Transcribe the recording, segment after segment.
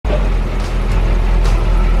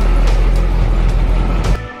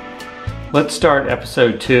Let's start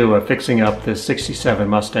episode 2 of fixing up this 67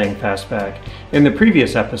 Mustang Fastback. In the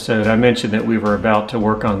previous episode, I mentioned that we were about to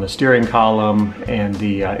work on the steering column and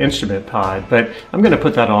the instrument pod, but I'm going to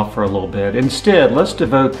put that off for a little bit. Instead, let's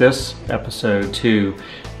devote this episode to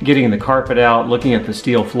getting the carpet out, looking at the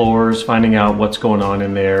steel floors, finding out what's going on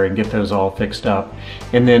in there and get those all fixed up.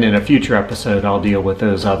 And then in a future episode, I'll deal with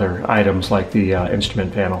those other items like the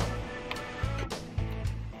instrument panel.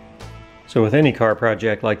 So with any car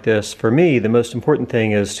project like this, for me, the most important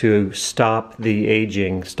thing is to stop the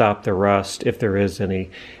aging, stop the rust if there is any,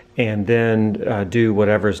 and then do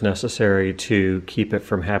whatever's necessary to keep it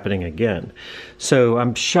from happening again. So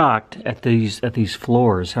I'm shocked at these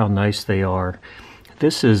floors, how nice they are.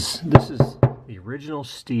 This is the original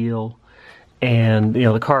steel, and you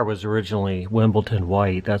know, the car was originally Wimbledon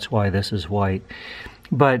white. That's why this is white.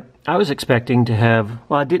 But I was expecting to have,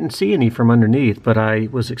 well, I didn't see any from underneath, but I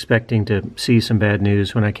was expecting to see some bad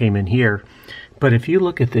news when I came in here. But if you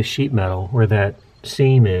look at this sheet metal where that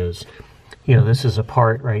seam is, you know, this is a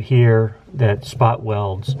part right here that spot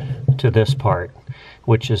welds to this part,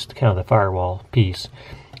 which is kind of the firewall piece.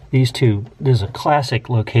 These two, this is a classic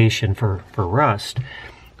location for rust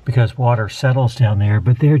because water settles down there,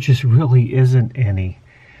 but there just really isn't any.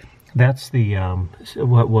 That's the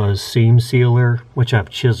what was seam sealer, which I've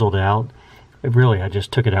chiseled out. I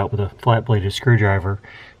just took it out with a flat-bladed screwdriver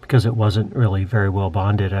because it wasn't really very well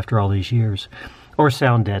bonded after all these years, or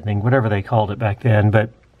sound deadening, whatever they called it back then.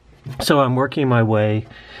 But so I'm working my way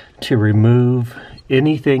to remove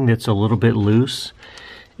anything that's a little bit loose,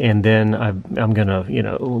 and then I'm gonna, you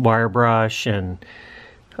know, wire brush and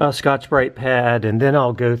a Scotch-Brite pad, and then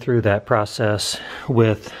I'll go through that process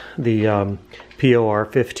with the POR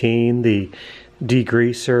 15, the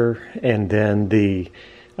degreaser, and then the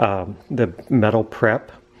metal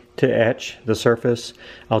prep to etch the surface.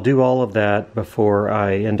 I'll do all of that before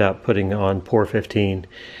I end up putting on POR 15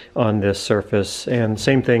 on this surface, and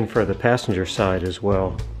same thing for the passenger side as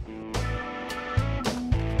well.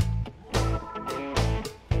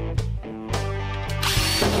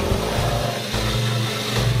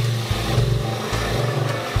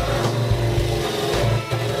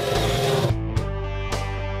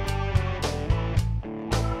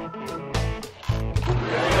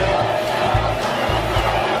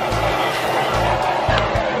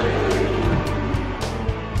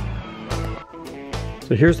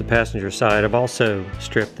 So here's the passenger side. I've also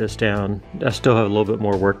stripped this down. I still have a little bit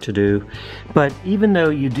more work to do. But even though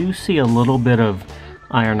you do see a little bit of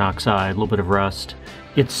iron oxide, a little bit of rust,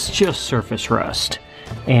 it's just surface rust.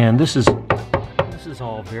 And this is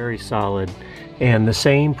all very solid. And the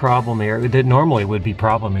same problem area that normally would be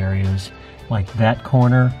problem areas, like that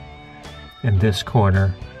corner and this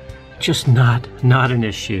corner, just not an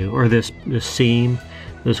issue. Or this seam,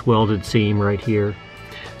 this welded seam right here.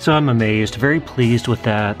 So I'm amazed, very pleased with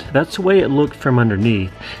that. That's the way it looked from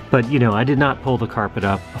underneath. But you know, I did not pull the carpet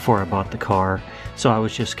up before I bought the car, so I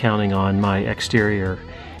was just counting on my exterior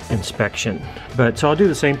inspection. But so I'll do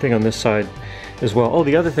the same thing on this side as well. Oh,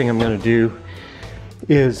 the other thing I'm going to do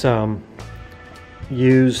is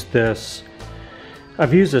use this.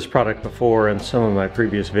 I've used this product before in some of my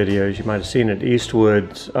previous videos. You might have seen it,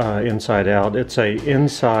 Eastwood's Inside Out. It's a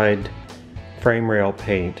inside frame rail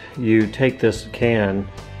paint. You take this can,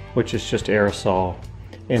 which is just aerosol,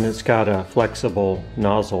 and it's got a flexible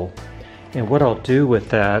nozzle. And what I'll do with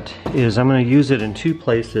that is I'm going to use it in two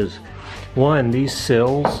places. One, these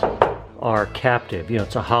sills are captive. You know,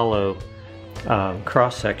 it's a hollow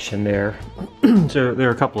cross section there. So there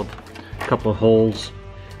are a couple of holes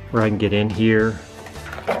where I can get in here,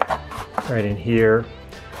 right in here.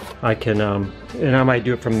 I can, and I might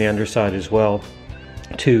do it from the underside as well,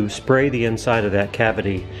 to spray the inside of that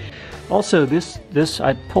cavity. Also, this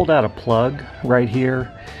I pulled out a plug right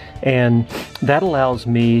here, and that allows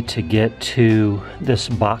me to get to this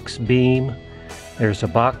box beam. There's a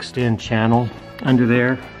boxed in channel under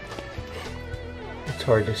there. It's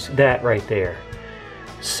hard to see that right there.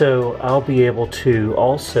 So I'll be able to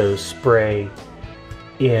also spray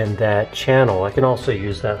in that channel. I can also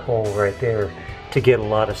use that hole right there to get a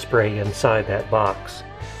lot of spray inside that box,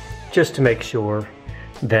 just to make sure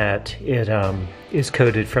that it is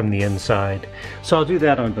coated from the inside. So I'll do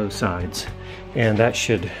that on both sides, and that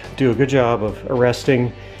should do a good job of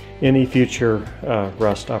arresting any future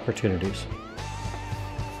rust opportunities.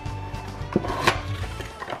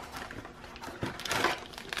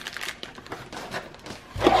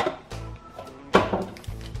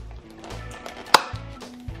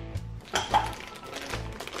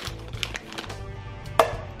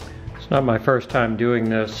 Not my first time doing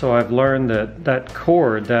this, so I've learned that that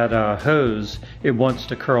cord, that hose, it wants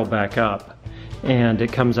to curl back up. and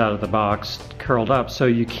it comes out of the box curled up, so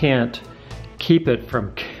you can't keep it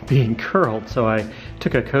from being curled. So I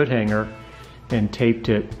took a coat hanger and taped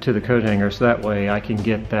it to the coat hanger so that way I can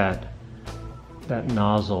get that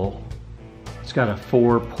nozzle. It's got a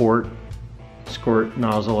 4-port squirt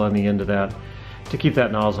nozzle on the end of that to keep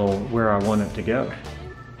that nozzle where I want it to go.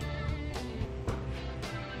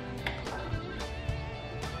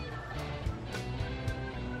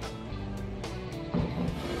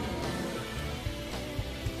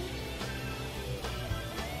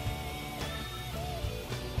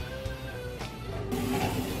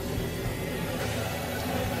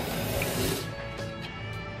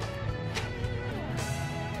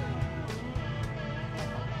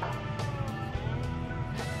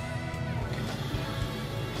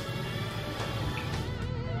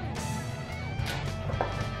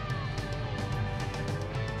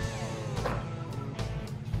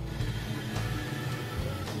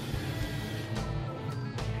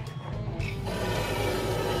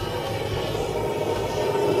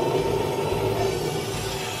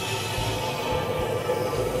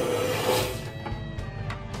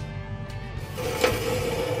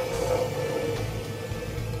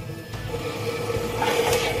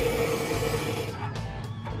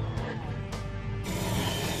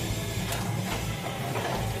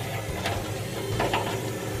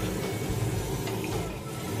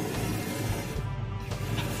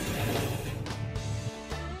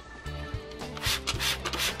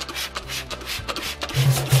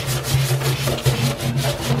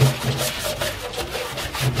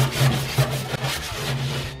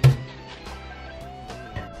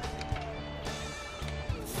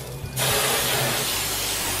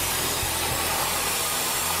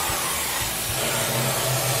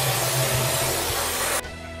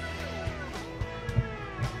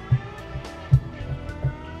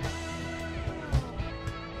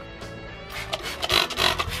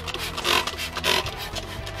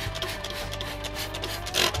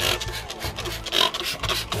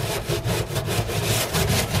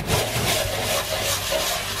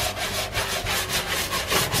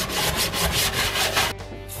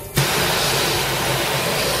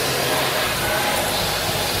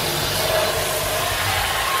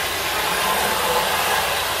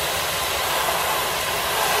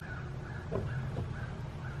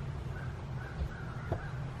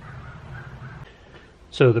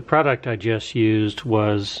 So the product I just used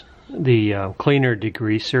was the cleaner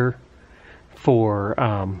degreaser for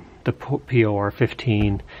the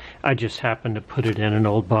POR15. I just happened to put it in an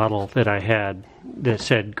old bottle that I had that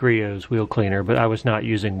said Griot's wheel cleaner, but I was not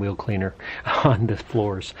using wheel cleaner on the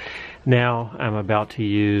floors. Now I'm about to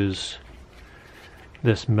use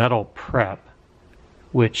this metal prep,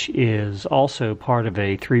 which is also part of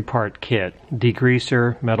a 3-part kit.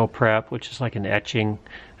 Degreaser, metal prep, which is like an etching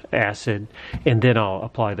acid, and then I'll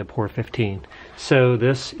apply the POR15. So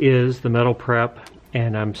this is the metal prep,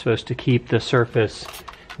 and I'm supposed to keep the surface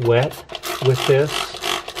wet with this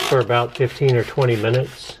for about 15 or 20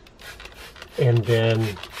 minutes and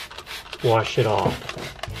then wash it off.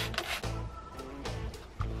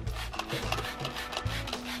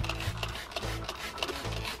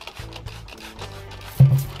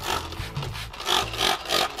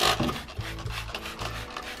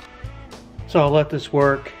 So I'll let this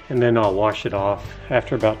work and then I'll wash it off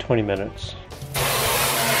after about 20 minutes.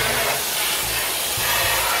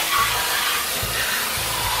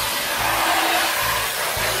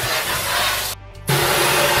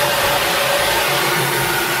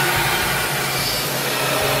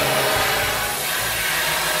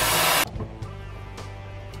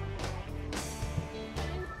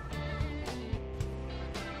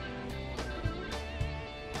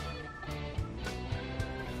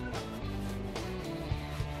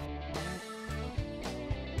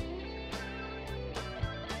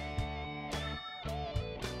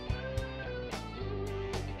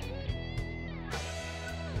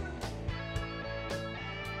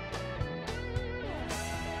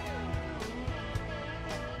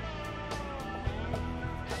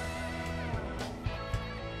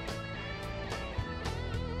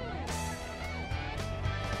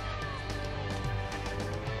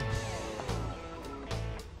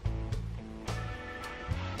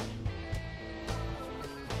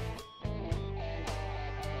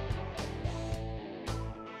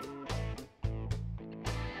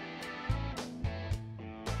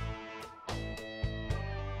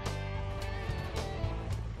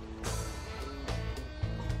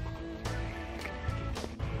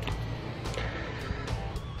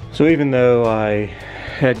 So even though I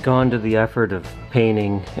had gone to the effort of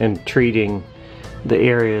painting and treating the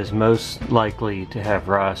areas most likely to have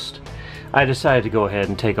rust, I decided to go ahead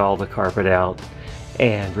and take all the carpet out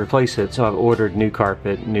and replace it. So I've ordered new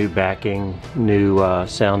carpet, new backing, new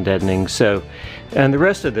sound deadening. So, and the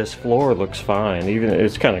rest of this floor looks fine. Even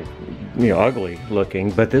it's kind of, you know, ugly looking,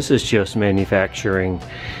 but this is just manufacturing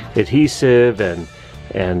adhesive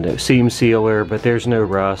and seam sealer, but there's no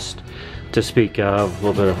rust to speak of. A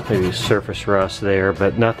little bit of maybe surface rust there,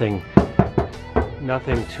 but nothing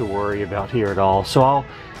to worry about here at all. So I'll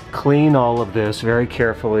clean all of this very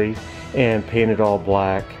carefully and paint it all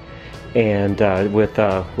black, and with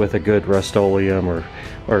a good Rust-Oleum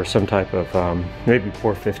or some type of maybe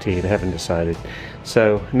pour 15, I haven't decided.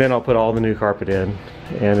 So, and then I'll put all the new carpet in,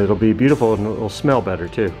 and it'll be beautiful, and it'll smell better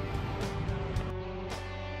too.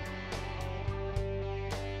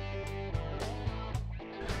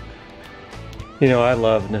 You know, I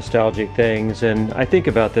love nostalgic things, and I think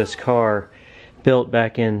about this car built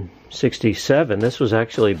back in '67. This was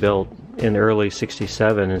actually built in early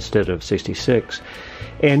 '67 instead of '66.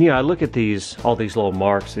 And I look at all these little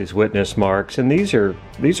marks, these witness marks, and these are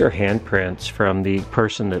handprints from the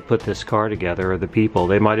person that put this car together, or the people.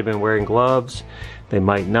 They might have been wearing gloves, they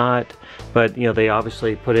might not, but they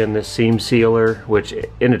obviously put in this seam sealer, which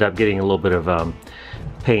ended up getting a little bit of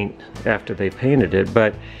paint after they painted it.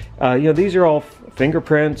 But these are all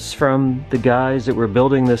fingerprints from the guys that were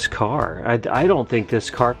building this car. I don't think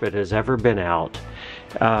this carpet has ever been out.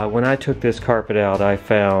 When I took this carpet out, I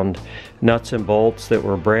found nuts and bolts that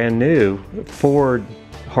were brand new Ford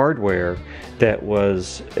hardware that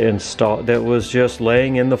was installed, that was just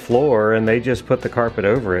laying in the floor, and they just put the carpet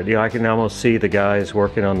over it. I can almost see the guys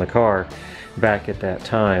working on the car back at that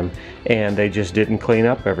time, and they just didn't clean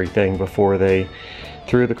up everything before they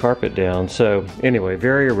threw the carpet down. So anyway,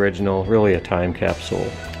 very original, really a time capsule.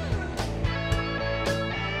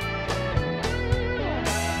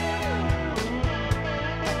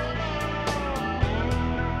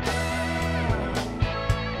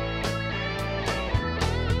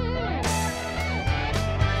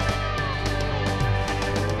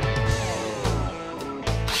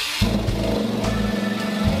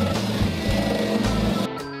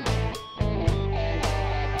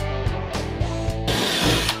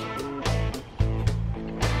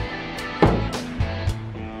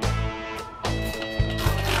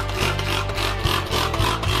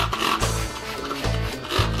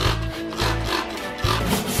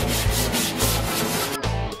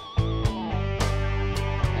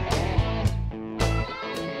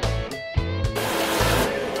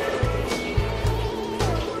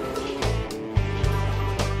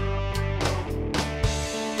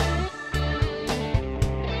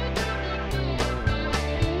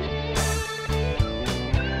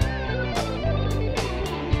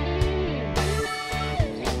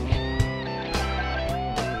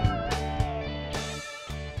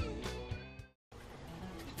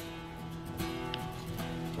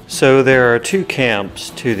 So there are two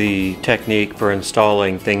camps to the technique for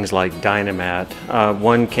installing things like Dynamat.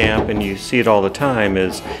 One camp, and you see it all the time,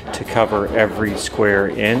 is to cover every square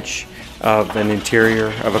inch of an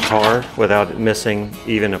interior of a car without missing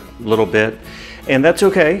even a little bit. And that's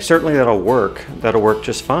okay, certainly that'll work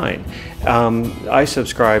just fine. I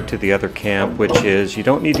subscribe to the other camp, which is you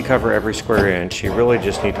don't need to cover every square inch. You really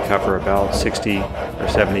just need to cover about 60 or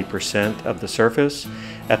 70% of the surface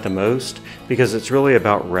at the most, because it's really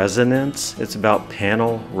about resonance. It's about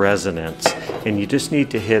panel resonance, and you just need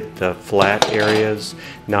to hit the flat areas,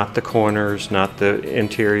 not the corners, not the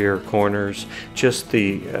interior corners, just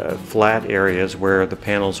the flat areas where the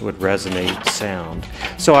panels would resonate sound.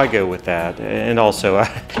 So I go with that. And also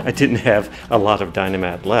I didn't have a lot of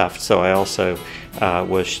Dynamat left, so I also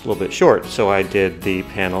was a little bit short, so I did the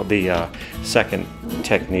second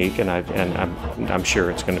technique, and I'm sure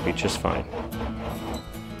it's going to be just fine.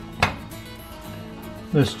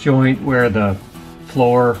 This joint where the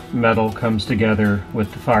floor metal comes together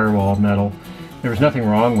with the firewall metal, there was nothing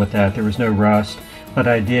wrong with that. There was no rust, but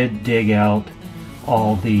I did dig out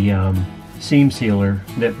all the seam sealer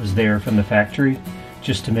that was there from the factory,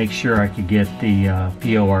 just to make sure I could get the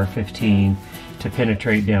POR 15 to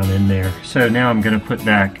penetrate down in there. So now I'm going to put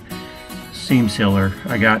back seam sealer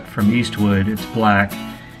I got from Eastwood. It's black,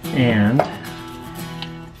 and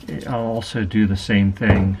I'll also do the same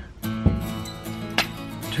thing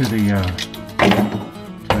to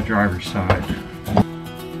the driver's side.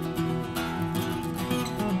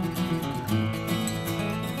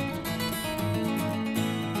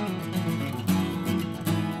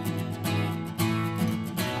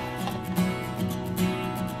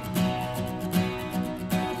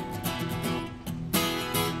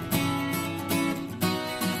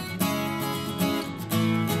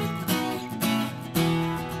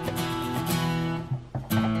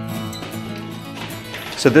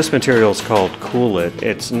 So this material is called Cool It.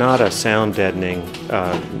 It's not a sound deadening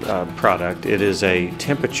product. It is a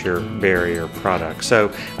temperature barrier product.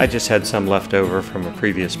 So I just had some left over from a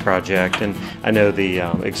previous project, and I know the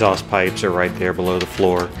exhaust pipes are right there below the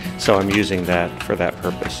floor, so I'm using that for that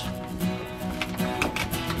purpose.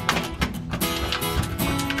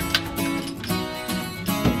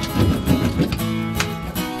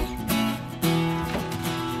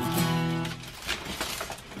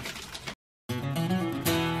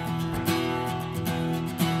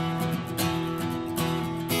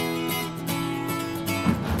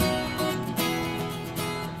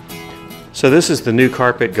 So this is the new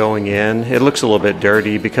carpet going in. It looks a little bit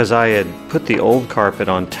dirty because I had put the old carpet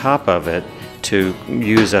on top of it to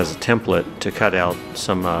use as a template to cut out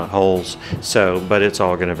some holes. But it's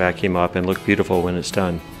all going to vacuum up and look beautiful when it's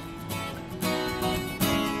done.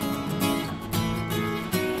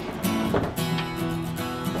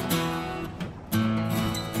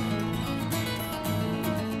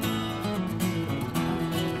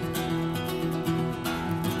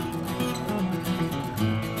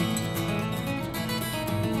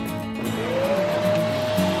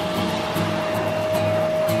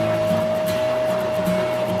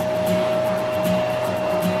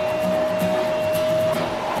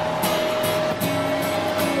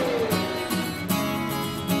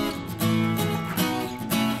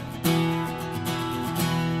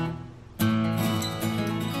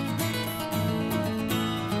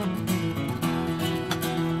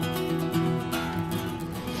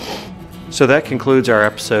 So that concludes our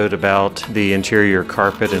episode about the interior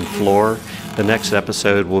carpet and floor. The next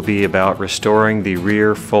episode will be about restoring the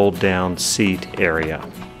rear fold-down seat area.